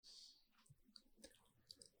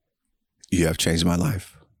You have changed my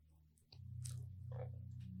life.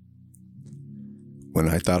 When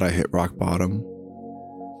I thought I hit rock bottom,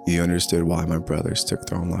 you understood why my brothers took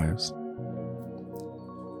their own lives.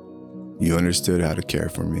 You understood how to care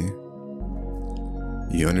for me.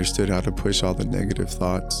 You understood how to push all the negative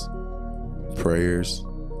thoughts, prayers,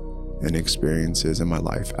 and experiences in my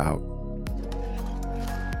life out.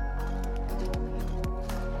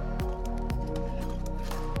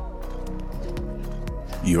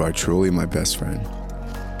 You are truly my best friend.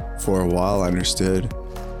 For a while, I understood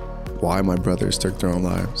why my brothers took their own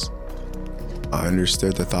lives. I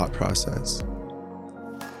understood the thought process.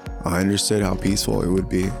 I understood how peaceful it would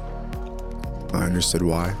be. I understood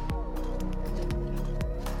why.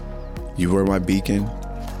 You were my beacon.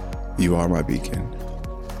 You are my beacon.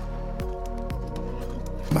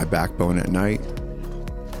 My backbone at night,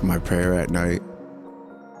 my prayer at night,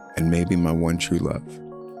 and maybe my one true love.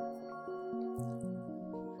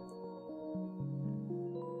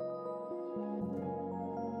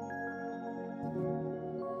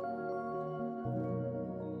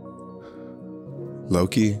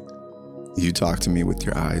 Loki, you talk to me with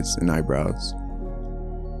your eyes and eyebrows.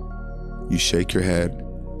 You shake your head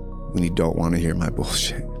when you don't want to hear my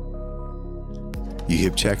bullshit. You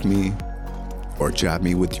hip check me or jab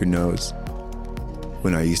me with your nose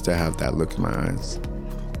when I used to have that look in my eyes.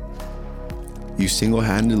 You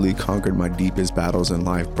single-handedly conquered my deepest battles in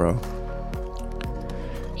life, bro.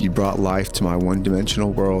 You brought life to my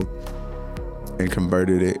one-dimensional world and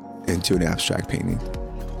converted it into an abstract painting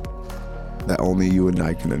that only you and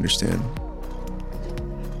I can understand.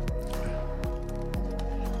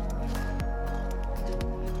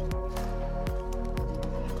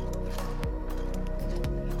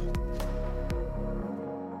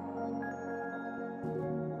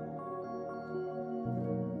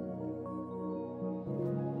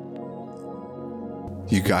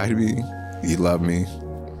 You guide me, you love me,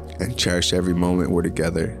 and cherish every moment we're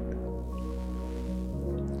together.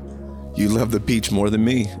 You love the beach more than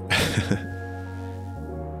me.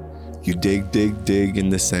 You dig in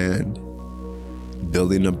the sand,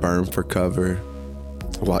 building a berm for cover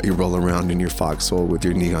while you roll around in your foxhole with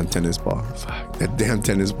your neon tennis ball. Fuck, that damn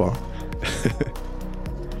tennis ball.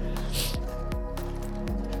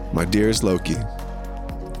 My dearest Loki,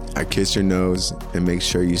 I kiss your nose and make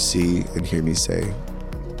sure you see and hear me say,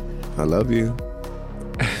 I love you.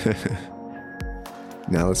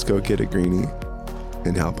 Now let's go get a greenie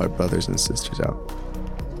and help our brothers and sisters out.